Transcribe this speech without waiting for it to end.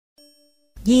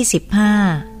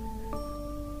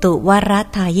25. ตุวร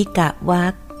ทายิกะวรร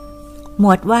คหม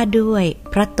วดว่าด้วย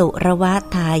พระตุรว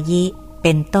ทายิเ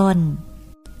ป็นต้น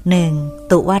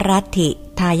 1. ตุวรัตถิ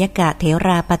ทายกเถร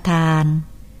าปทาน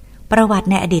ประวัติ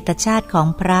ในอดีตชาติของ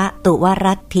พระตุว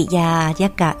รัตถิยาย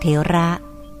กเถระ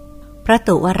พระ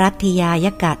ตุวรัตถิยาย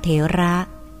กเถระ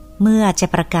เมื่อจะ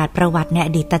ประกาศประวัติในอ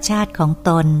ดีตชาติของต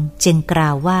นจึงกล่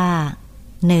าวว่า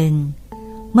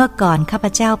 1. เมื่อก่อนข้าพ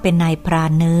เจ้าเป็นนายพรา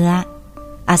นเนื้อ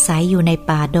อาศัยอยู่ใน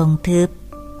ป่าดงทึบ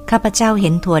ข้าพเจ้าเห็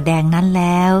นถั่วแดงนั้นแ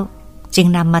ล้วจึง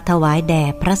นำมาถวายแด่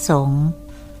พระสงฆ์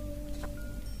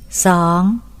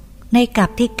 2. ในกัป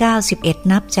ที่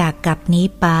91นับจากกัปนี้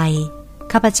ไป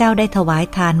ข้าพเจ้าได้ถวาย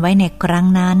ทานไว้ในครั้ง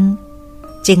นั้น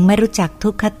จึงไม่รู้จักทุ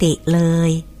กขติเล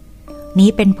ยนี้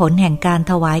เป็นผลแห่งการ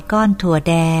ถวายก้อนถั่ว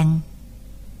แดง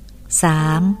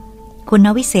 3. คุณ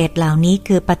วิเศษเหล่านี้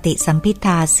คือปฏิสัมภิท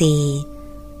า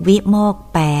4วิโมกข์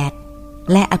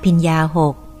8และอภิญญา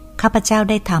6ข้าพเจ้า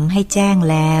ได้ทำให้แจ้ง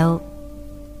แล้ว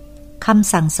ค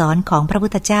ำสั่งสอนของพระพุ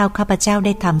ทธเจ้าข้าพเจ้าไ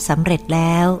ด้ทำสำเร็จแ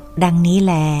ล้วดังนี้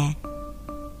แล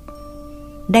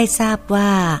ได้ทราบว่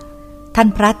าท่าน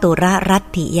พระตุรรัต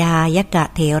ถิยายก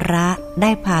เถระไ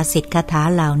ด้ภาสิทธิคาถา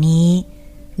เหล่านี้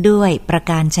ด้วยประ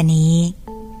การฉนี้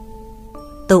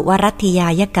ตุวรัตถิยา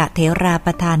ยกเถราป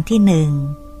ทานที่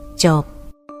1จบ